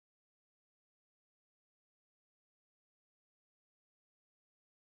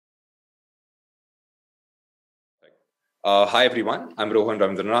Hi, everyone. I'm Rohan,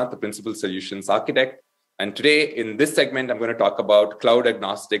 the Principal Solutions Architect. And today, in this segment, I'm going to talk about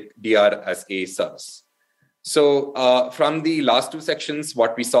Cloud-Agnostic DR as a service. So from the last two sections,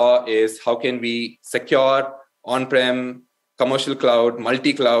 what we saw is how can we secure on-prem, commercial cloud,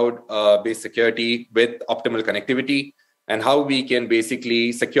 multi-cloud based security with optimal connectivity, and how we can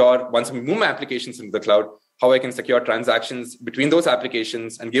basically secure, once we move my applications into the cloud, how I can secure transactions between those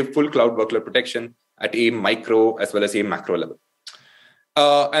applications and give full cloud workload protection at a micro as well as a macro level.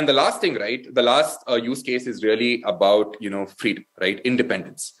 And the last thing, right? The last use case is really about, freedom, right?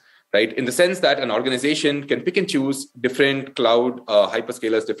 Independence, right? In the sense that an organization can pick and choose different cloud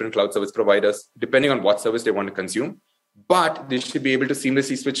hyperscalers, different cloud service providers, depending on what service they want to consume. But they should be able to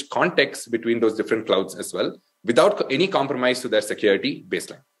seamlessly switch context between those different clouds as well, without any compromise to their security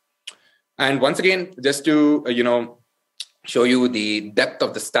baseline. And once again, just to, show you the depth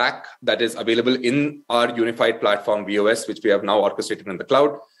of the stack that is available in our unified platform VOS, which we have now orchestrated in the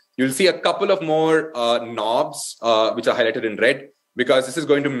cloud. You'll see a couple of more knobs, which are highlighted in red, because this is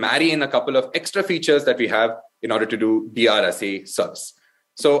going to marry in a couple of extra features that we have in order to do DR as a service.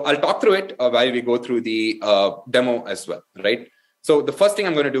 So I'll talk through it while we go through the demo as well, right? So the first thing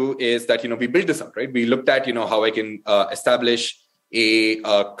I'm going to do is that, we built this out, right? We looked at, how I can establish a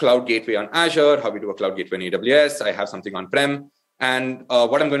cloud gateway on Azure, how we do a cloud gateway in AWS. I have something on-prem. And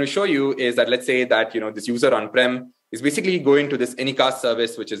what I'm going to show you is that, let's say that, this user on-prem is basically going to this Anycast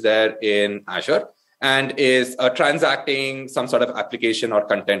service, which is there in Azure, and is transacting some sort of application or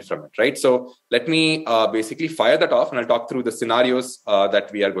content from it, right? So let me basically fire that off, and I'll talk through the scenarios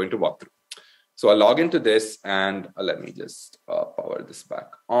that we are going to walk through. So I'll log into this, and let me just power this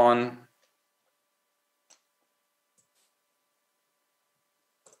back on.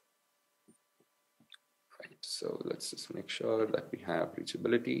 So let's just make sure that we have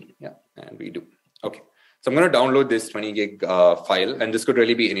reachability. Yeah, and we do. Okay. So I'm going to download this 20 gig file, and this could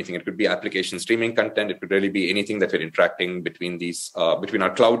really be anything. It could be application streaming content. It could really be anything that we're interacting between these, between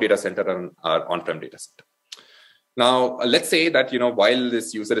our cloud data center and our on-prem data center. Now, let's say that, while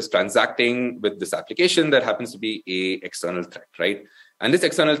this user is transacting with this application, there happens to be a external threat, right? And this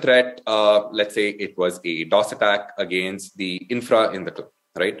external threat, let's say it was a DOS attack against the infra in the cloud,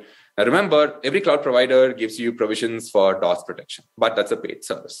 right? Now, remember, every cloud provider gives you provisions for DOS protection, but that's a paid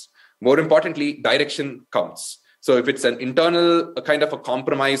service. More importantly, direction counts. So if it's an internal kind of a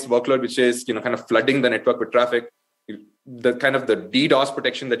compromised workload, which is, kind of flooding the network with traffic, the kind of the DDoS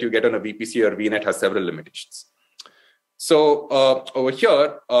protection that you get on a VPC or VNet has several limitations. So over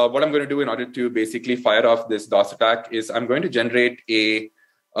here, what I'm going to do in order to basically fire off this DOS attack is I'm going to generate a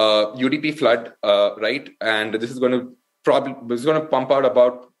UDP flood, right? And this is going to pump out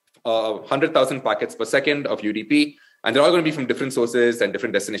about 100,000 packets per second of UDP, and they're all going to be from different sources and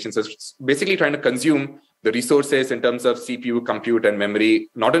different destinations. So it's basically trying to consume the resources in terms of CPU, compute, and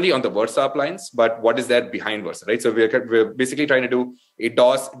memory, not only on the Versa appliance, but what is there behind Versa, right? So we're basically trying to do a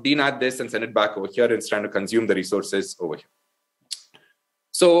DOS, DNAT this, and send it back over here, and it's trying to consume the resources over here.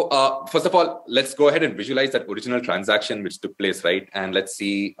 So first of all, let's go ahead and visualize that original transaction which took place, right? And let's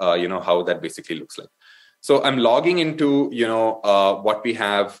see, how that basically looks like. So I'm logging into, what we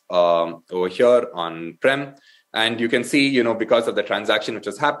have over here on-prem. And you can see, because of the transaction which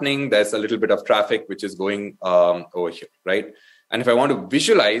is happening, there's a little bit of traffic which is going over here, right? And if I want to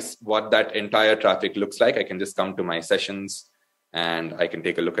visualize what that entire traffic looks like, I can just come to my sessions, and I can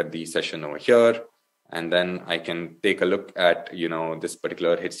take a look at the session over here. And then I can take a look at, this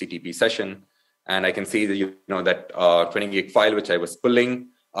particular HTTP session. And I can see that, that 20 gig file, which I was pulling.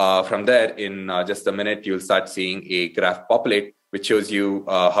 From there, in just a minute, you'll start seeing a graph populate, which shows you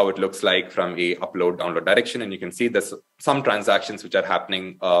how it looks like from a upload-download direction. And you can see there's some transactions which are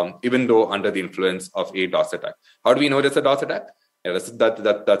happening, even though under the influence of a DOS attack. How do we know it's a DOS attack? Yeah, that's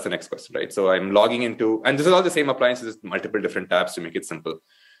the next question, right? So I'm logging into, and this is all the same appliances, multiple different tabs to make it simple.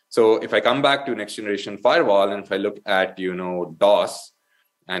 So if I come back to next generation firewall, and if I look at, DOS,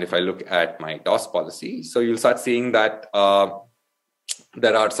 and if I look at my DOS policy, so you'll start seeing that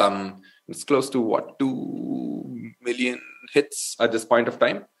there are some, it's close to 2 million hits at this point of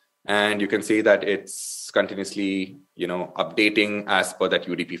time. And you can see that it's continuously, updating as per that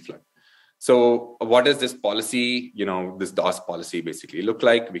UDP flood. So what does this policy, this DOS policy basically look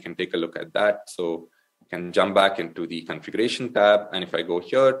like? We can take a look at that. So I can jump back into the configuration tab. And if I go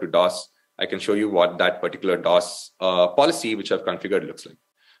here to DOS, I can show you what that particular DOS policy, which I've configured, looks like.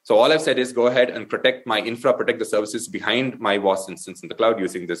 So all I've said is go ahead and protect my infra, protect the services behind my VOS instance in the cloud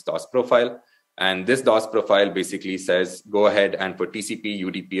using this DOS profile. And this DOS profile basically says, go ahead and for TCP,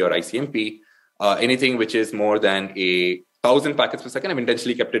 UDP, or ICMP, anything which is more than 1,000 packets per second, I've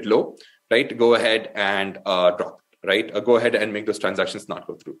intentionally kept it low, right? Go ahead and drop it, right, go ahead and make those transactions not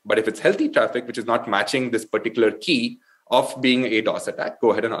go through. But if it's healthy traffic, which is not matching this particular key of being a DOS attack,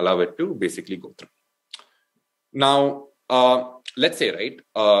 go ahead and allow it to basically go through. Now, let's say, right,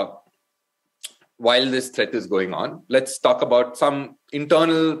 while this threat is going on, let's talk about some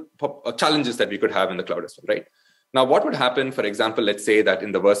internal challenges that we could have in the cloud as well, right? Now, what would happen, for example, let's say that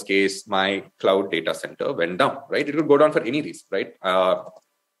in the worst case, my cloud data center went down, right? It could go down for any reason, right?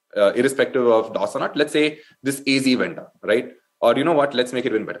 Irrespective of DOS or not. Let's say this AZ went down, right? Or you know what, let's make it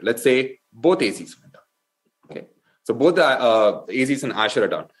even better. Let's say both AZs went down, okay? So both the AZs and Azure are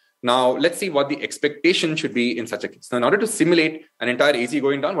down. Now, let's see what the expectation should be in such a case. Now, in order to simulate an entire AZ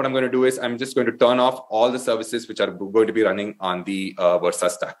going down, what I'm going to do is I'm just going to turn off all the services which are going to be running on the Versa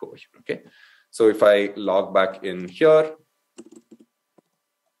stack over here, okay? So if I log back in here,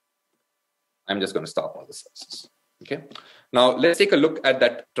 I'm just going to stop all the services, okay? Now, let's take a look at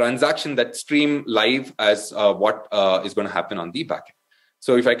that transaction, that stream live as what is going to happen on the backend.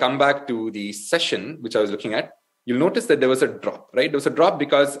 So if I come back to the session, which I was looking at, you'll notice that there was a drop, right? There was a drop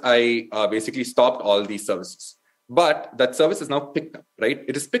because I basically stopped all these services. But that service is now picked up, right?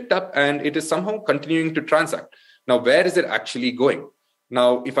 It is picked up and it is somehow continuing to transact. Now, where is it actually going?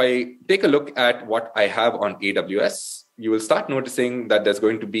 Now, if I take a look at what I have on AWS, you will start noticing that there's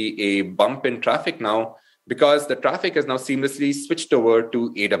going to be a bump in traffic now because the traffic has now seamlessly switched over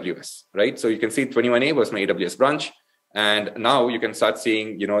to AWS, right? So you can see 21A was my AWS branch. And now you can start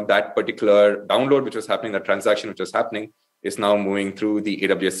seeing, you know, that particular download which was happening, the transaction which was happening is now moving through the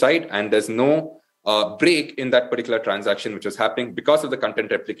AWS side. And there's no break in that particular transaction which was happening because of the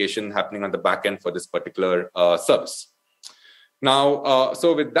content replication happening on the backend for this particular service. Now,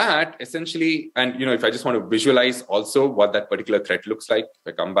 so with that, essentially, and, you know, if I just want to visualize also what that particular threat looks like, if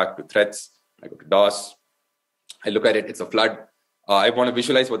I come back to threats, I go to DOS, I look at it, it's a flood. I want to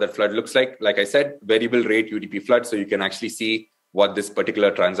visualize what that flood looks like. Like I said, variable rate UDP flood. So you can actually see what this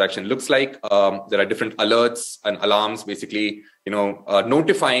particular transaction looks like. There are different alerts and alarms, basically, you know,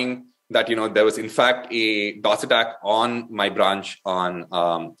 notifying that, you know, there was in fact a DOS attack on my branch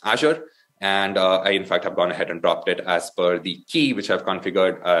on Azure. And I, in fact, have gone ahead and dropped it as per the key, which I've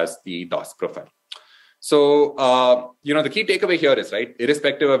configured as the DOS profile. So, you know, the key takeaway here is, right,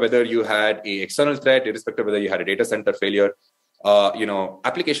 irrespective of whether you had a external threat, irrespective of whether you had a data center failure, you know,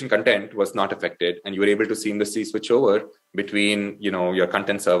 application content was not affected, and you were able to seamlessly switch over between, you know, your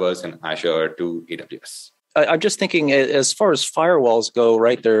content servers and Azure to AWS. I'm just thinking, as far as firewalls go,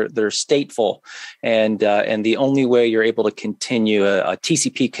 right? They're stateful, and the only way you're able to continue a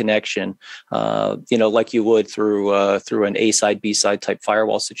TCP connection, you know, like you would through an A side B side type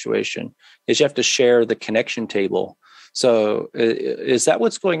firewall situation, is you have to share the connection table. So is that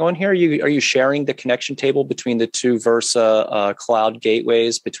what's going on here? Are you sharing the connection table between the two Versa cloud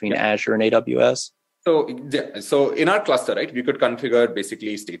gateways between Azure and AWS? So in our cluster, right, we could configure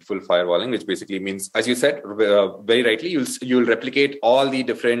basically stateful firewalling, which basically means, as you said very rightly, you'll replicate all the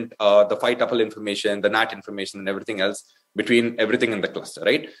different the 5-tuple information, the NAT information, and everything else between everything in the cluster,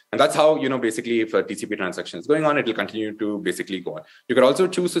 right? And that's how, you know, basically if a TCP transaction is going on, it will continue to basically go on. You could also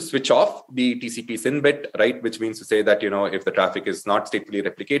choose to switch off the TCP SYN bit, right? Which means to say that, you know, if the traffic is not statefully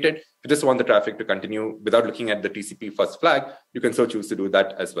replicated, if you just want the traffic to continue without looking at the TCP first flag, you can so choose to do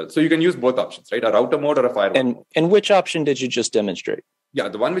that as well. So you can use both options, right? A router mode or a firewall. And which option did you just demonstrate? Yeah,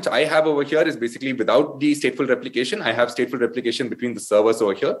 the one which I have over here is basically without the stateful replication. I have stateful replication between the servers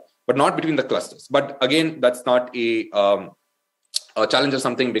over here, but not between the clusters. But again, that's not a challenge or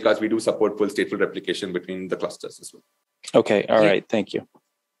something, because we do support full stateful replication between the clusters as well. Okay, all right, thank you.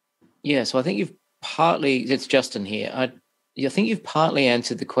 Yeah, so I think you've partly, it's Justin here. I think you've partly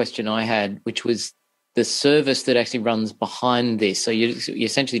answered the question I had, which was the service that actually runs behind this. So you're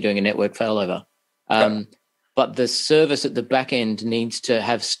essentially doing a network failover. But the service at the back end needs to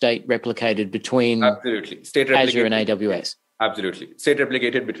have state replicated between Azure and AWS. Absolutely. State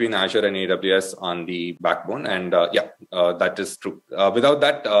replicated between Azure and AWS on the backbone. And that is true. Without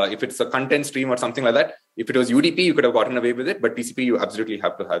that, if it's a content stream or something like that, if it was UDP, you could have gotten away with it. But TCP, you absolutely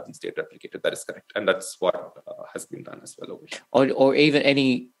have to have the state replicated. That is correct. And that's what has been done as well over here. Or even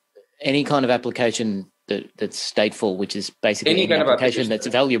any kind of application that's stateful, which is basically any kind of application that's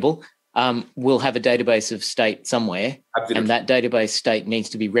valuable, will have a database of state somewhere. Absolutely. And that database state needs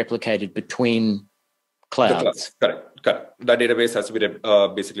to be replicated between clouds. Correct. That database has to be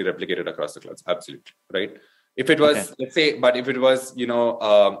basically replicated across the clouds. Absolutely. Right. If it was, let's say, but if it was, you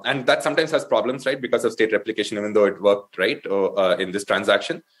know, and that sometimes has problems, right? Because of state replication, even though it worked, right, in this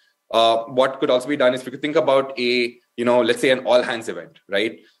transaction. What could also be done is we could think about a, you know, let's say an all hands event,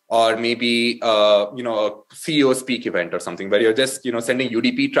 right? Or maybe, you know, a CEO speak event or something where you're just, you know, sending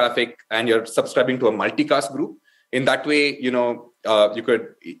UDP traffic and you're subscribing to a multicast group. in that way, the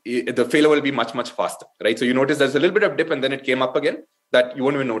failover will be much, much faster, right? So you notice there's a little bit of dip and then it came up again. That you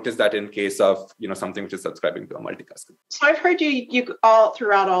won't even notice that in case of something which is subscribing to a multicast. So I've heard you all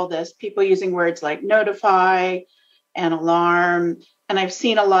throughout all this, people using words like notify and alarm, and I've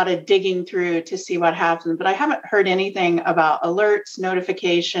seen a lot of digging through to see what happens, but I haven't heard anything about alerts,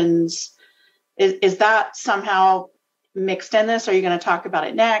 notifications. Is that somehow mixed in this? Are you going to talk about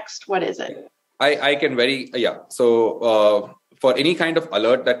it next? What is it? I can So for any kind of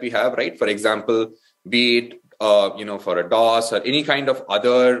alert that we have, right? For example, be it for a DOS or any kind of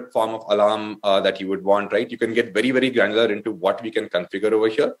other form of alarm that you would want, right? You can get very, very granular into what we can configure over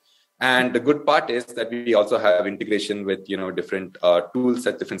here. And the good part is that we also have integration with, different tools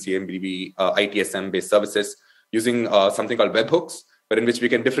at different CMDB, ITSM-based services using something called webhooks, but in which we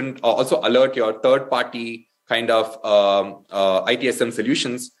can also alert your third-party kind of ITSM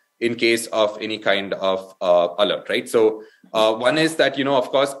solutions in case of any kind of alert, right? So one is that, of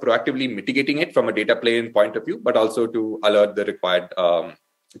course, proactively mitigating it from a data plane point of view, but also to alert the required,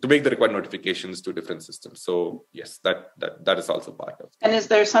 to make the required notifications to different systems. So yes, that is also part of it. And is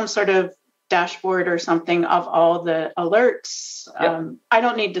there some sort of dashboard or something of all the alerts? Yeah. I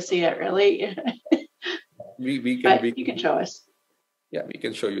don't need to see it really. You can show us. Yeah, we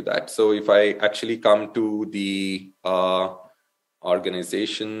can show you that. So if I actually come to the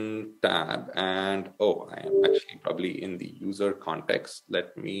organization tab and I am actually probably in the user context.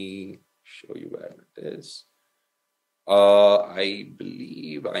 Let me show you where it is. I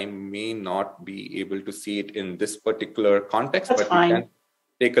believe I may not be able to see it in this particular context, That's but fine. we can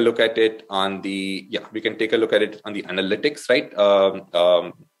take a look at it on the analytics, right?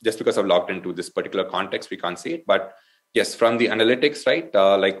 Just because I've logged into this particular context, we can't see it, but yes, from the analytics, right?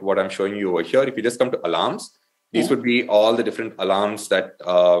 Like what I'm showing you over here, if you just come to alarms, these would be all the different alarms that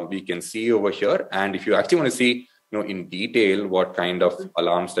we can see over here. And if you actually want to see, in detail what kind of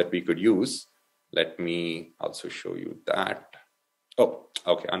alarms that we could use, let me also show you that. Oh,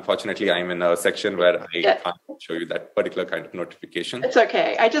 okay. Unfortunately, I'm in a section where I can't show you that particular kind of notification. It's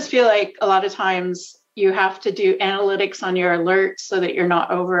okay. I just feel like a lot of times you have to do analytics on your alerts so that you're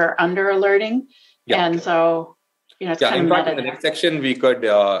not over or under alerting. Yeah. And so, it's kind in of fact, in the next section, we could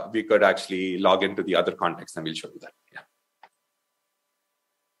actually log into the other context and we'll show you that. Yeah.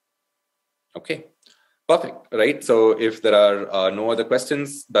 Okay. Perfect. Right. So if there are no other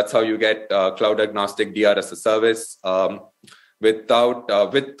questions, that's how you get cloud-agnostic DR as a service with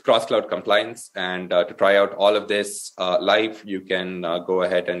cross-cloud compliance. And to try out all of this live, you can go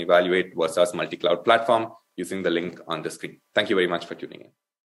ahead and evaluate Versa's multi-cloud platform using the link on the screen. Thank you very much for tuning in.